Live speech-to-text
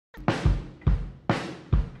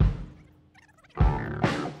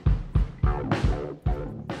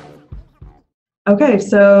Okay,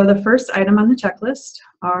 so the first item on the checklist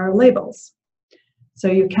are labels. So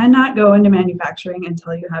you cannot go into manufacturing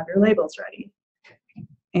until you have your labels ready.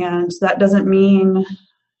 And that doesn't mean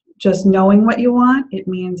just knowing what you want. It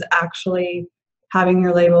means actually having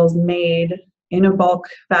your labels made in a bulk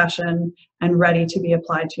fashion and ready to be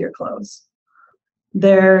applied to your clothes.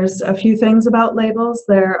 There's a few things about labels.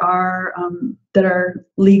 There are that are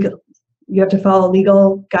legal. You have to follow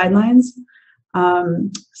legal guidelines.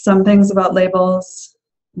 Some things about labels,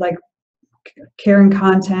 like care and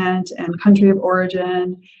content and country of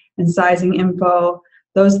origin and sizing info,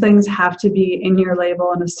 those things have to be in your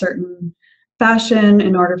label in a certain fashion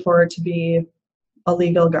in order for it to be a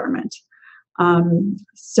legal garment.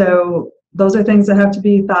 So those are things that have to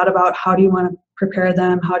be thought about. How do you want to prepare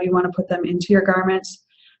them? How do you want to put them into your garment?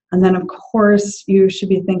 And then, of course, you should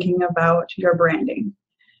be thinking about your branding.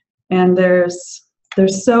 And there's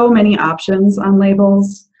so many options on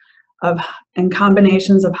labels and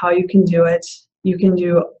combinations of how you can do it. You can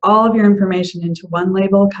do all of your information into one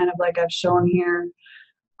label, kind of like I've shown here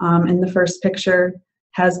in the first picture.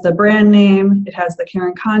 Has the brand name, it has the care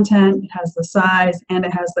and content, it has the size, and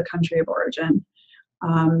it has the country of origin.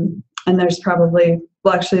 And there's probably,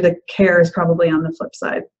 well, actually the care is probably on the flip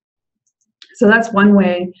side. So that's one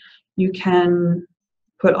way you can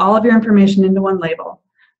put all of your information into one label.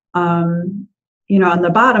 You know, on the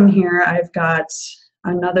bottom here, I've got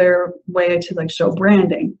another way to show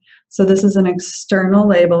branding. So this is an external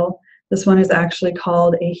label. This one is actually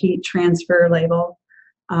called a heat transfer label.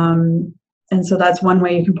 And so that's one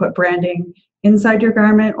way you can put branding inside your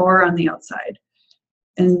garment or on the outside.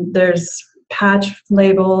 And there's patch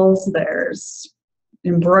labels, there's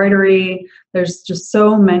embroidery, there's just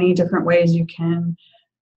so many different ways you can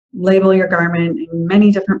label your garment in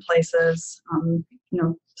many different places.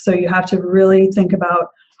 So you have to really think about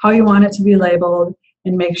how you want it to be labeled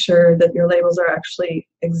and make sure that your labels are actually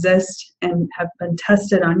exist and have been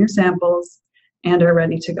tested on your samples and are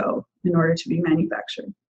ready to go in order to be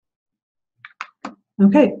manufactured.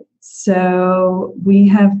 Okay, so we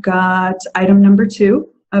have got item number 2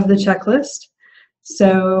 of the checklist.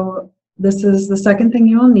 So this is the second thing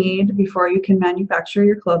you will need before you can manufacture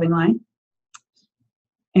your clothing line.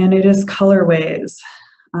 And it is colorways.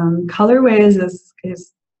 Colorways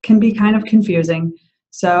can be kind of confusing,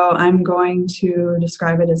 so I'm going to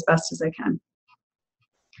describe it as best as I can.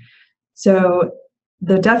 So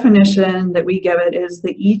the definition that we give it is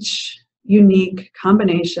that each unique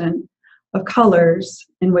combination of colors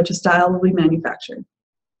in which a style will be manufactured.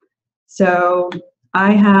 So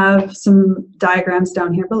I have some diagrams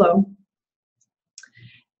down here below.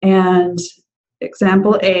 And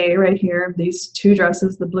example A right here, these 2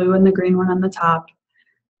 dresses, the blue and the green one on the top,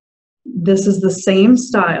 this is the same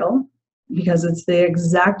style because it's the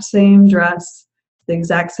exact same dress, the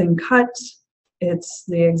exact same cut, it's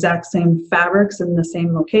the exact same fabrics in the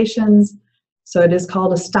same locations. So it is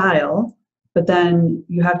called a style, but then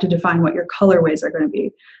you have to define what your colorways are going to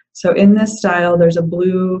be. So in this style, there's a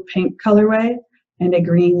blue-pink colorway and a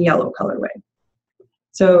green-yellow colorway.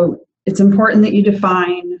 So it's important that you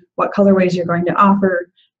define what colorways you're going to offer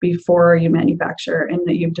before you manufacture, and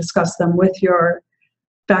that you've discussed them with your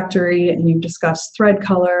factory and you've discussed thread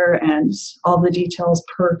color and all the details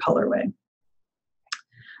per colorway.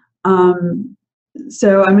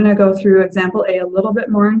 So I'm going to go through example A a little bit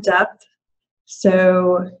more in depth.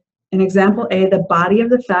 So in example A, the body of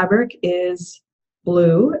the fabric is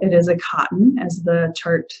blue. It is a cotton, as the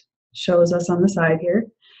chart shows us on the side here.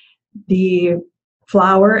 The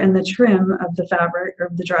flower and the trim of the fabric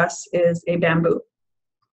of the dress is a bamboo.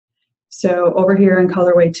 So over here in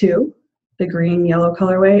colorway 2, the green-yellow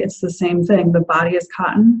colorway, it's the same thing. The body is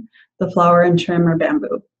cotton, the flower and trim are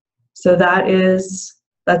bamboo. So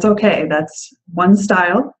that's okay. That's one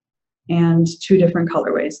style and 2 different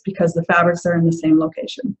colorways because the fabrics are in the same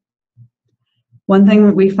location. One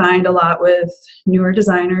thing we find a lot with newer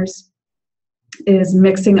designers is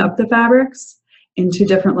mixing up the fabrics into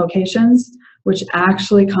different locations, which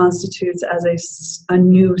actually constitutes as a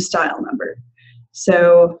new style number.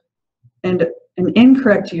 So, and an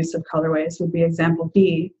incorrect use of colorways would be example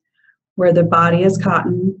B, where the body is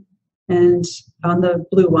cotton and on the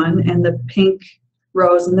blue one, and the pink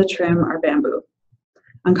rose and the trim are bamboo.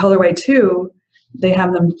 On colorway 2, they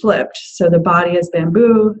have them flipped. So the body is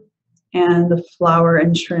bamboo and the flower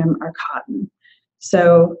and trim are cotton.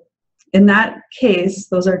 So in that case,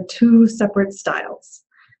 those are 2 separate styles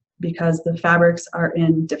because the fabrics are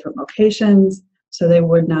in different locations. So you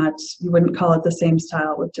wouldn't call it the same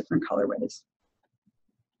style with different colorways.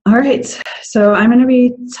 All right, so I'm going to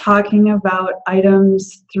be talking about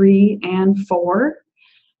items 3 and 4.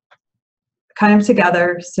 kind of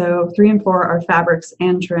together. So 3 and 4 are fabrics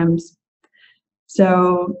and trims.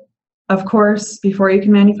 So of course, before you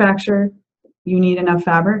can manufacture, you need enough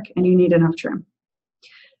fabric and you need enough trim.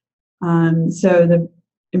 So the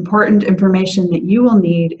important information that you will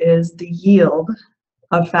need is the yield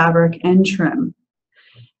of fabric and trim.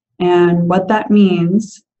 And what that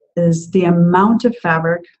means is the amount of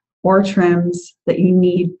fabric or trims that you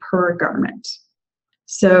need per garment.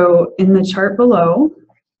 So in the chart below,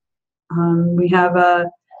 we have a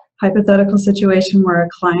hypothetical situation where a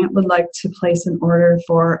client would like to place an order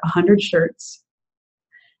for 100 shirts.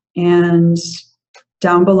 And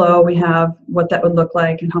down below we have what that would look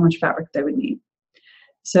like and how much fabric they would need.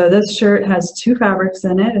 So this shirt has 2 fabrics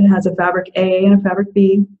in it. It has a fabric A and a fabric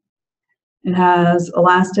B. It has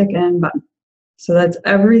elastic and button. So that's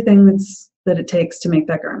everything that it takes to make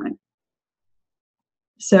that garment.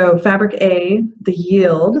 So fabric A, the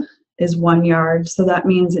yield is 1 yard. So that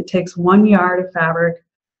means it takes 1 yard of fabric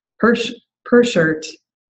per shirt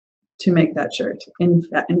to make that shirt in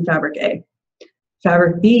fabric A.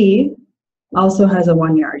 Fabric B also has a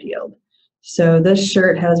 1 yard yield. So this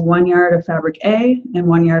shirt has 1 yard of fabric A and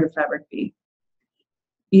 1 yard of fabric B.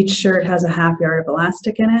 Each shirt has a ½ yard of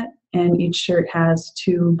elastic in it, and each shirt has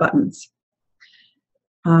 2 buttons.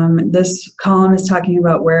 This column is talking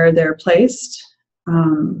about where they're placed,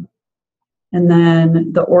 and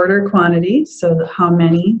then the order quantity, so how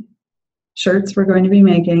many shirts we're going to be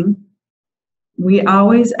making. We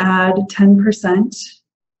always add 10%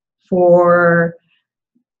 for,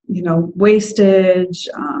 wastage.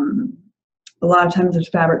 A lot of times there's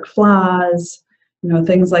fabric flaws,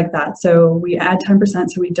 things like that. So we add 10%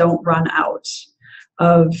 so we don't run out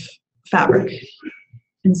of fabric.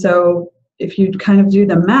 And so if you kind of do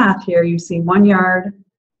the math here, you see 1 yard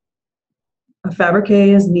of fabric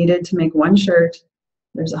A is needed to make 1 shirt.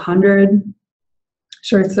 There's 100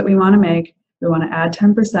 shirts that we want to make. We want to add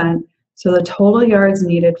 10%. So the total yards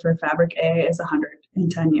needed for fabric A is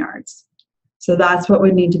 110 yards. So that's what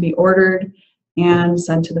would need to be ordered and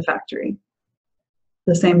sent to the factory.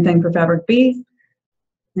 The same thing for fabric B.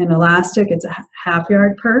 In elastic, it's a ½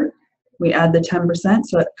 yard per. We add the 10%,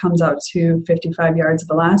 so it comes out to 55 yards of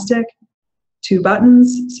elastic. 2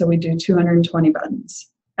 buttons, so we do 220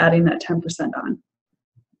 buttons, adding that 10% on.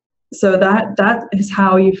 So that is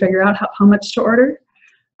how you figure out how much to order.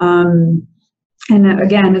 And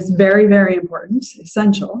again, it's very, very important,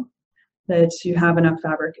 essential, that you have enough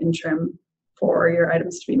fabric and trim for your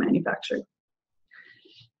items to be manufactured.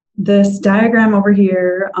 This diagram over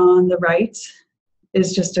here on the right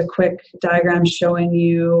is just a quick diagram showing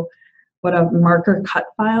you what a marker cut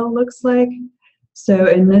file looks like. So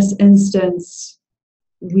in this instance,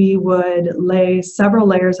 we would lay several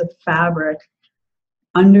layers of fabric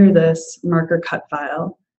under this marker cut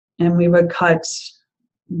file, and we would cut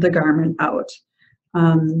the garment out.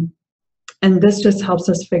 And this just helps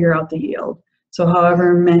us figure out the yield. So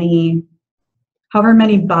however many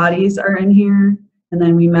bodies are in here, and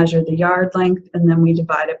then we measure the yard length, and then we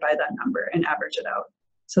divide it by that number and average it out.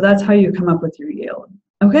 So that's how you come up with your yield.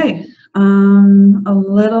 Okay, a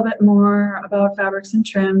little bit more about fabrics and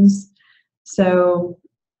trims. So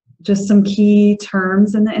just some key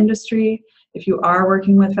terms in the industry. If you are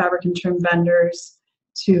working with fabric and trim vendors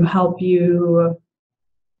to help you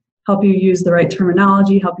use the right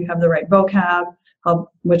terminology, help you have the right vocab,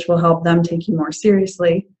 which will help them take you more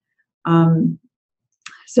seriously.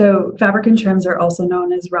 So fabric and trims are also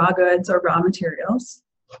known as raw goods or raw materials.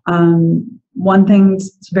 One thing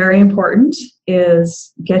that's very important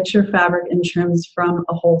is get your fabric and trims from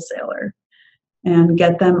a wholesaler and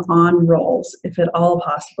get them on rolls if at all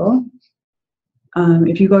possible.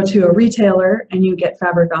 If you go to a retailer and you get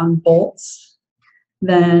fabric on bolts,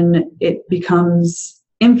 then it becomes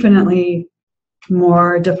infinitely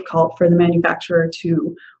more difficult for the manufacturer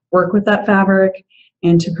to work with that fabric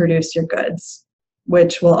and to produce your goods,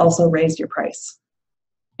 which will also raise your price.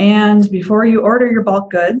 And before you order your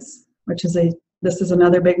bulk goods, this is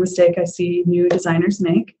another big mistake I see new designers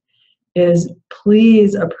make, is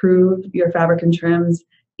please approve your fabric and trims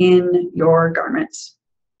in your garment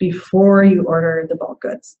before you order the bulk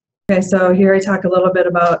goods. Okay, so here I talk a little bit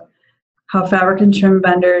about how fabric and trim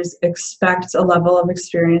vendors expect a level of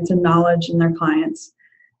experience and knowledge in their clients.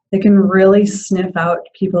 They can really sniff out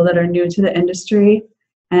people that are new to the industry,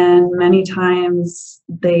 and many times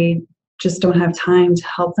they just don't have time to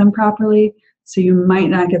help them properly, so you might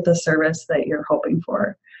not get the service that you're hoping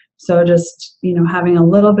for. So just, having a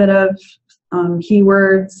little bit of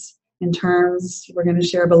keywords and terms we're going to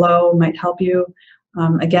share below might help you.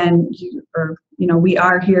 Again, we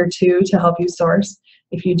are here too to help you source.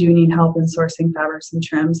 If you do need help in sourcing fabrics and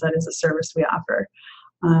trims, that is a service we offer.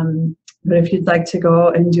 But if you'd like to go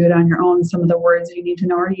and do it on your own, some of the words you need to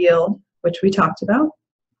know are yield, which we talked about.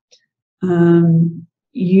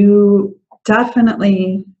 You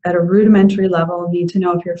definitely, at a rudimentary level, need to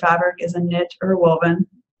know if your fabric is a knit or woven.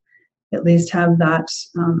 At least have that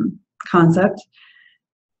concept.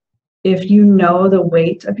 If you know the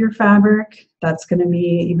weight of your fabric, that's going to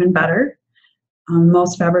be even better.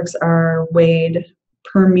 Most fabrics are weighed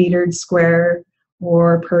per metered square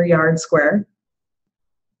or per yard square.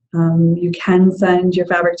 You can send your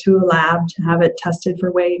fabric to a lab to have it tested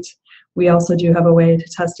for weight. We also do have a way to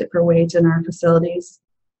test it for weight in our facilities.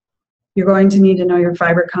 You're going to need to know your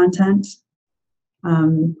fiber content.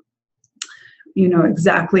 You know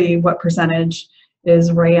exactly what percentage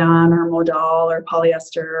is rayon or modal or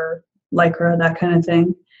polyester or lycra, that kind of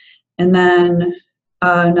thing. And then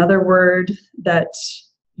another word that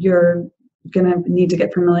you're going to need to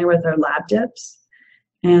get familiar with are lab dips.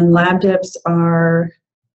 And lab dips are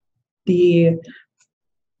the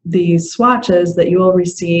swatches that you will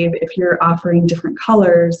receive if you're offering different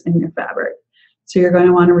colors in your fabric. So you're going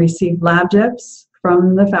to want to receive lab dips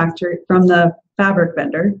from the factory, from the fabric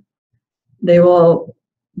vendor. There'll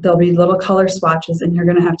be little color swatches, and you're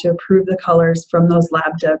going to have to approve the colors from those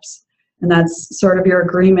lab dips. And that's sort of your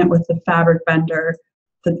agreement with the fabric vendor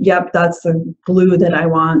that, yep, that's the blue that I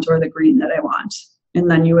want or the green that I want. And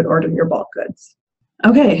then you would order your bulk goods.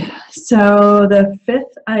 Okay, so the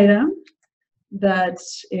fifth item that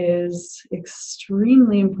is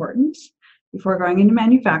extremely important before going into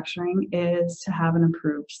manufacturing is to have an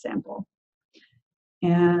approved sample.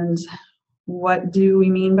 And what do we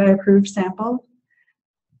mean by approved sample?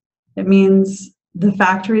 It means the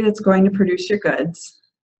factory that's going to produce your goods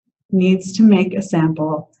needs to make a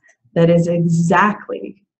sample that is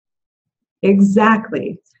exactly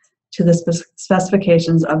to the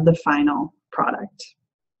specifications of the final product.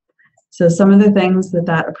 So some of the things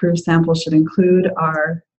that approved sample should include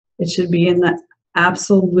are, it should be in the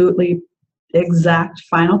absolutely exact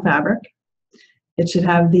final fabric. It should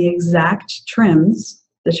have the exact trims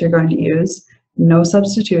that you're going to use, no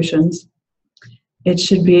substitutions. It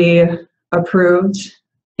should be approved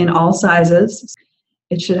in all sizes.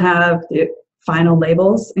 It should have the final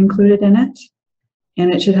labels included in it.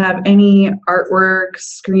 And it should have any artwork,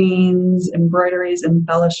 screens, embroideries,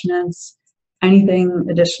 embellishments, anything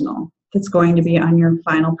additional that's going to be on your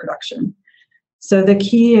final production. So the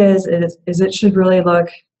key is it should really look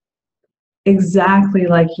exactly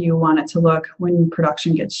like you want it to look when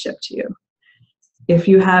production gets shipped to you. If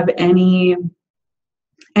you have anything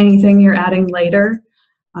you're adding later,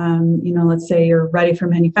 you know, let's say you're ready for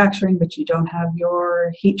manufacturing, but you don't have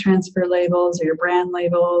your heat transfer labels or your brand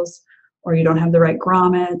labels, or you don't have the right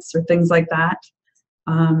grommets or things like that.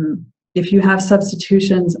 If you have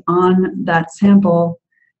substitutions on that sample,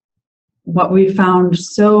 what we found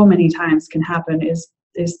so many times can happen is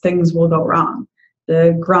things will go wrong.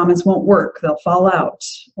 The grommets won't work, they'll fall out,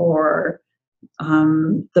 or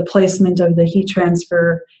the placement of the heat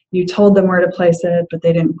transfer, you told them where to place it, but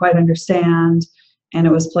they didn't quite understand, and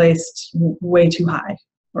it was placed way too high,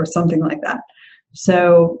 or something like that.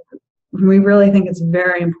 So we really think it's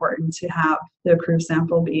very important to have the approved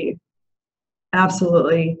sample be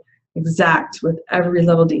absolutely exact with every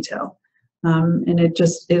little detail. And it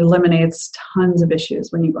eliminates tons of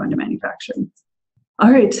issues when you go into manufacturing.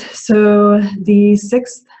 All right, so the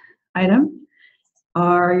sixth item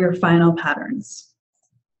are your final patterns.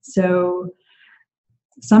 So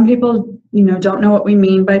some people, you know, don't know what we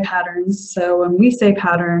mean by patterns. So when we say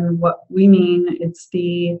pattern, what we mean, it's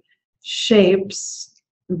the shapes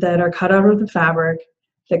that are cut out of the fabric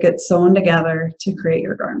that get sewn together to create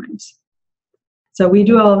your garment. So we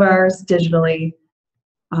do all of ours digitally,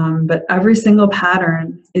 but every single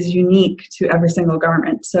pattern is unique to every single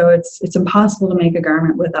garment. So it's impossible to make a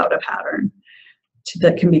garment without a pattern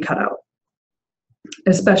that can be cut out,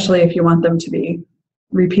 especially if you want them to be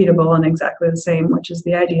repeatable and exactly the same, which is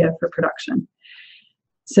the idea for production.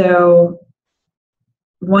 So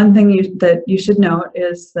one thing that you should note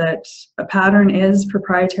is that a pattern is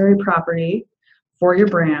proprietary property for your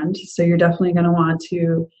brand, so you're definitely going to want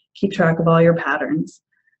to keep track of all your patterns.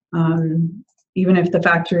 Even if the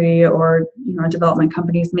factory or a development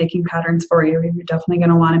company is making patterns for you, you're definitely going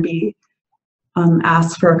to want to be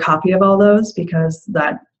asked for a copy of all those, because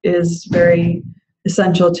that is very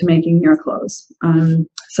essential to making your clothes.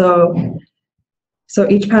 So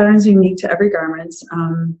each pattern is unique to every garment,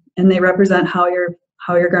 and they represent how your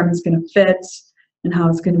garment is going to fit and how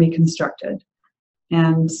it's going to be constructed.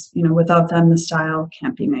 And without them, the style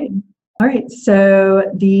can't be made. All right, so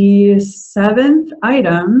the seventh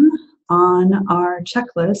item on our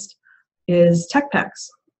checklist is tech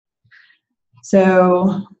packs.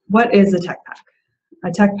 So what is a tech pack?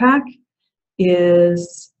 A tech pack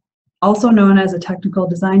is also known as a technical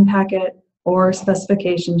design packet or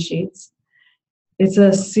specification sheets. It's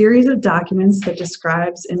a series of documents that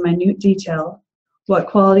describes in minute detail what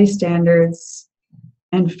quality standards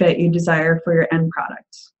and fit you desire for your end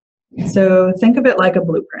product. So think of it like a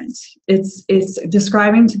blueprint. It's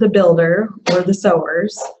describing to the builder or the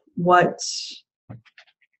sewers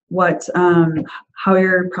how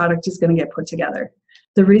your product is going to get put together.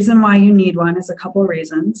 The reason why you need one is a couple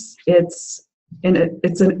reasons. It's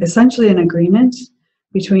essentially an agreement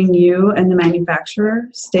between you and the manufacturer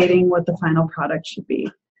stating what the final product should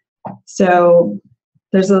be. So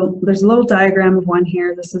there's a little diagram of one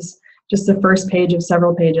here. This is just the first page of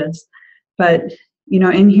several pages, but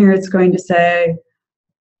in here it's going to say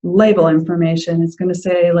label information. It's going to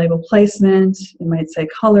say label placement. It might say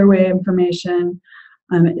colorway information.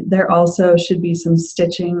 There also should be some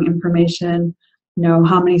stitching information,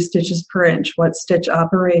 how many stitches per inch, what stitch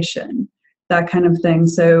operation, that kind of thing.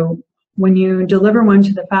 So when you deliver one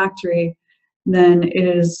to the factory, then it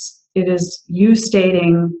is you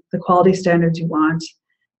stating the quality standards you want,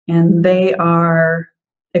 and they are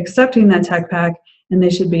accepting that tech pack, and they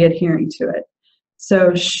should be adhering to it.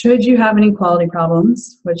 So should you have any quality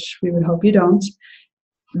problems, which we would hope you don't,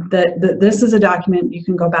 this is a document you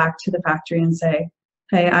can go back to the factory and say,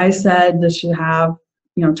 hey, I said this should have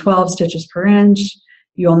 12 stitches per inch.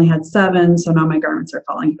 You only had 7, so now my garments are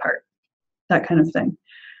falling apart. That kind of thing.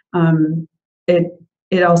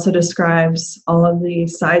 It also describes all of the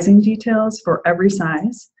sizing details for every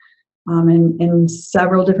size in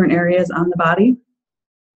several different areas on the body.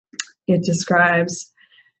 It describes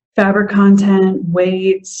fabric content,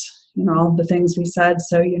 weight, all the things we said,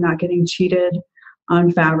 so you're not getting cheated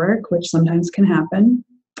on fabric, which sometimes can happen.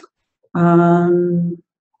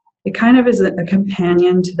 It kind of is a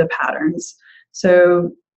companion to the patterns.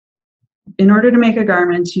 So in order to make a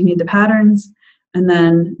garment, you need the patterns, and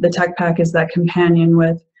then the tech pack is that companion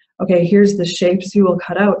with, okay, here's the shapes you will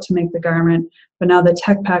cut out to make the garment, but now the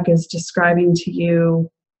tech pack is describing to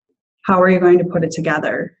you how are you going to put it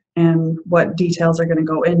together and what details are going to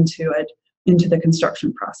go into it, into the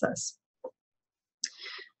construction process.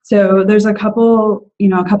 So there's a couple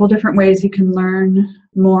different ways you can learn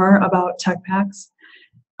more about tech packs.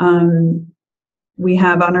 We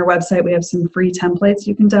have on our website, we have some free templates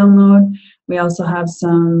you can download. We also have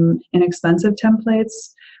some inexpensive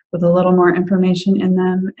templates with a little more information in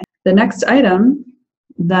them. The next item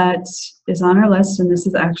that is on our list, and this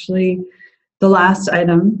is actually the last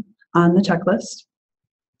item on the checklist,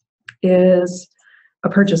 is a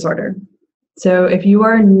purchase order. So if you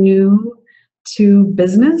are new to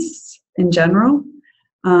business in general,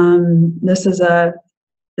 this is a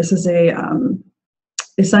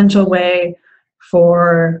essential way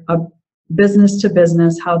for a business to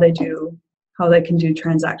business how they can do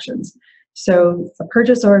transactions. So a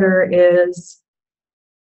purchase order is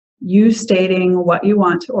you stating what you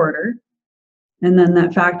want to order, and then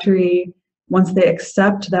that factory, once they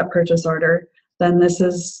accept that purchase order, then this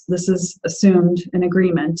is assumed an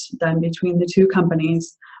agreement then between the two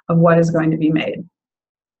companies of what is going to be made.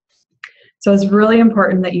 So it's really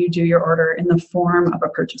important that you do your order in the form of a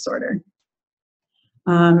purchase order.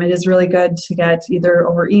 It is really good to get either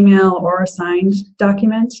over email or a signed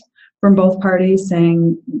document from both parties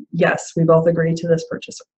saying, yes, we both agree to this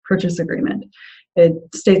purchase agreement. It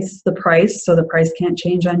states the price, so the price can't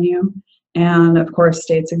change on you, and of course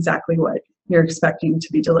states exactly what you're expecting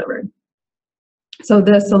to be delivered. So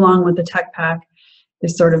this, along with the tech pack,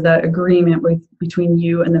 is sort of that agreement between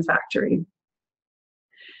you and the factory.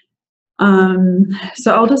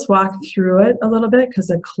 So I'll just walk through it a little bit, because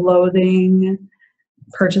a clothing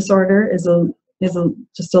purchase order is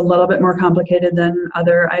just a little bit more complicated than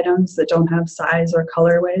other items that don't have size or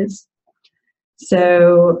colorways.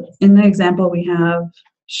 So in the example, we have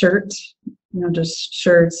shirt, just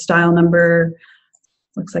shirt style number,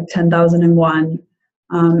 looks like 10,001.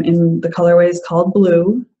 In the colorway is called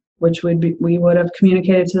blue, which we would have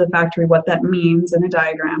communicated to the factory what that means in a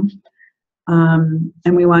diagram. And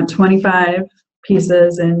we want 25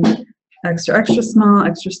 pieces in extra, extra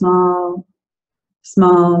small,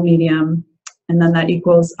 small, medium, and then that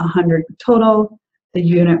equals 100 total. The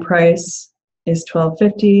unit price is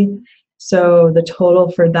 $12.50. So the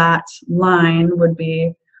total for that line would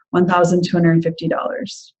be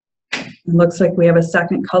 $1,250. It looks like we have a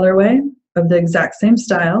second colorway of the exact same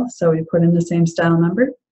style, so we put in the same style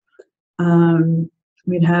number.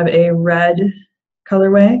 We'd have a red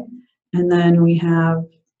colorway, and then we have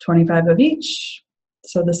 25 of each,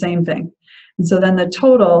 so the same thing. And so then the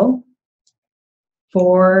total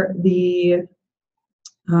for the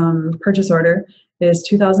purchase order is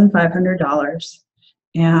 $2,500,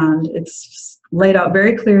 and it's laid out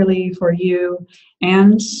very clearly for you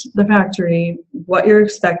and the factory what you're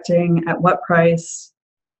expecting at what price,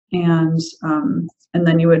 and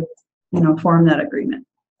then you would form that agreement.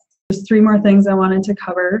 There's 3 more things I wanted to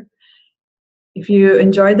cover. If you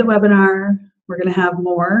enjoyed the webinar, we're going to have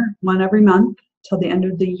more, one every month till the end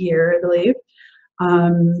of the year, I believe.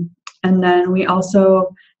 And then we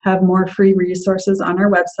also have more free resources on our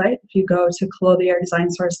website. If you go to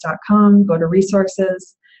clothierDesignSource.com, go to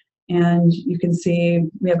resources, and you can see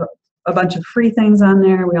we have a bunch of free things on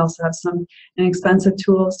there. We also have some inexpensive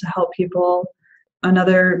tools to help people.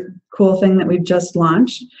 Another cool thing that we've just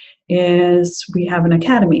launched is we have an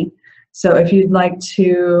academy. So if you'd like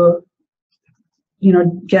to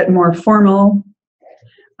get more formal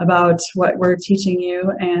about what we're teaching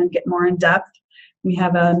you and get more in depth, we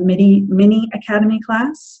have a mini academy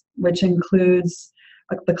class, which includes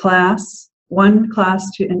one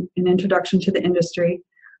class to an introduction to the industry,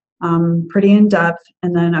 pretty in depth,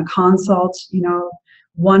 and then a consult,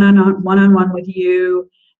 one-on-one with you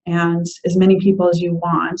and as many people as you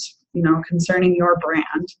want, concerning your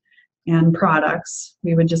brand and products.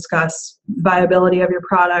 We would discuss viability of your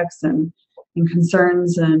products and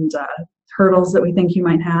concerns and hurdles that we think you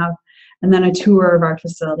might have, and then a tour of our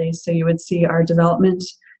facilities. So you would see our development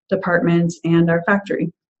department and our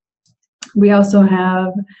factory. We also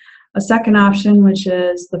have a second option, which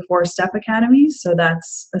is the 4-Step Academy. So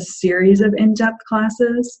that's a series of in-depth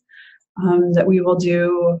classes that we will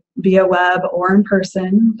do via web or in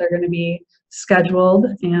person. They're going to be scheduled,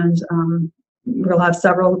 and we'll have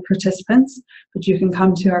several participants, but you can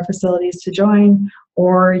come to our facilities to join,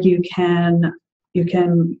 or you can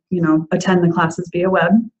attend the classes via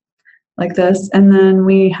web like this. And then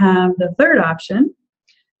we have the third option,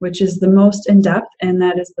 which is the most in-depth, and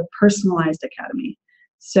that is the personalized academy.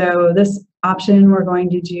 So this option, we're going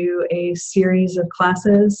to do a series of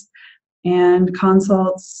classes and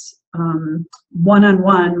consults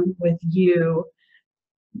one-on-one with you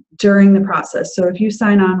during the process. So if you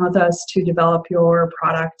sign on with us to develop your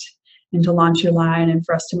product and to launch your line and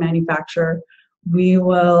for us to manufacture, we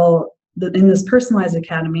will, in this personalized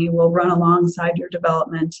academy, we'll run alongside your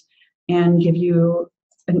development and give you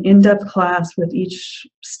an in-depth class with each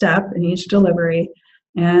step and each delivery,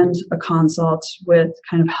 and a consult with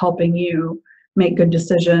kind of helping you make good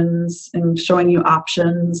decisions and showing you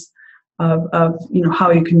options of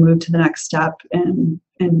how you can move to the next step, and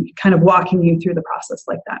kind of walking you through the process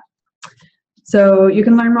like that. So you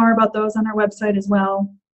can learn more about those on our website as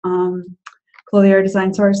well,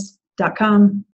 clothierDesignSource.com.